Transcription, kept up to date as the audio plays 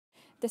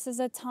This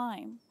is a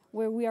time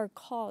where we are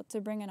called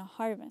to bring in a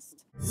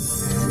harvest.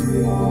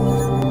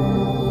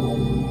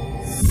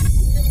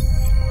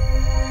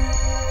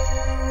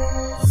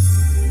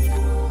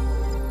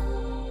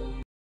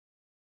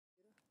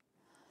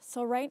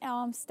 So right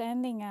now I'm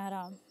standing at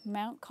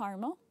Mount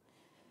Carmel.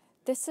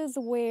 This is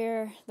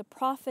where the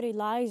prophet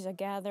Elijah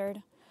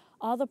gathered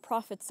all the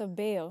prophets of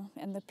Baal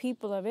and the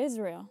people of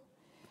Israel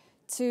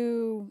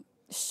to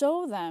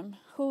show them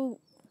who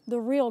the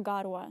real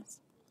God was.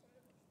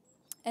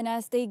 And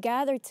as they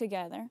gathered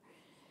together,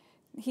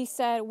 he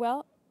said,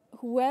 well,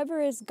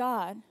 whoever is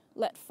God,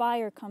 let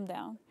fire come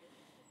down.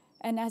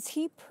 And as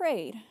he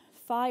prayed,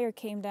 fire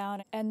came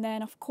down. And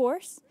then, of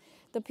course,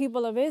 the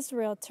people of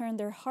Israel turned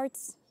their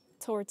hearts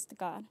towards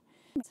God.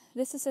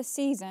 This is a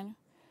season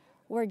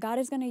where God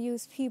is going to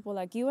use people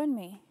like you and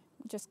me,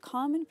 just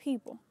common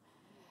people,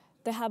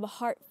 that have a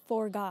heart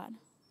for God,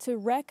 to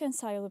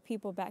reconcile the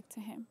people back to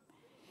Him.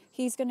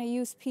 He's going to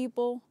use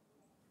people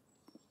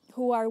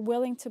who are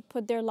willing to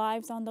put their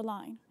lives on the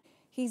line.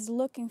 He's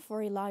looking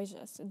for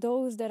Elijahs,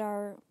 those that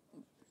are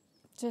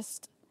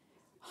just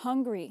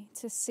hungry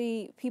to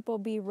see people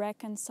be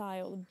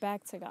reconciled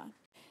back to God.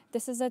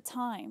 This is a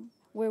time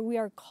where we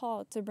are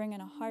called to bring in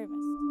a harvest.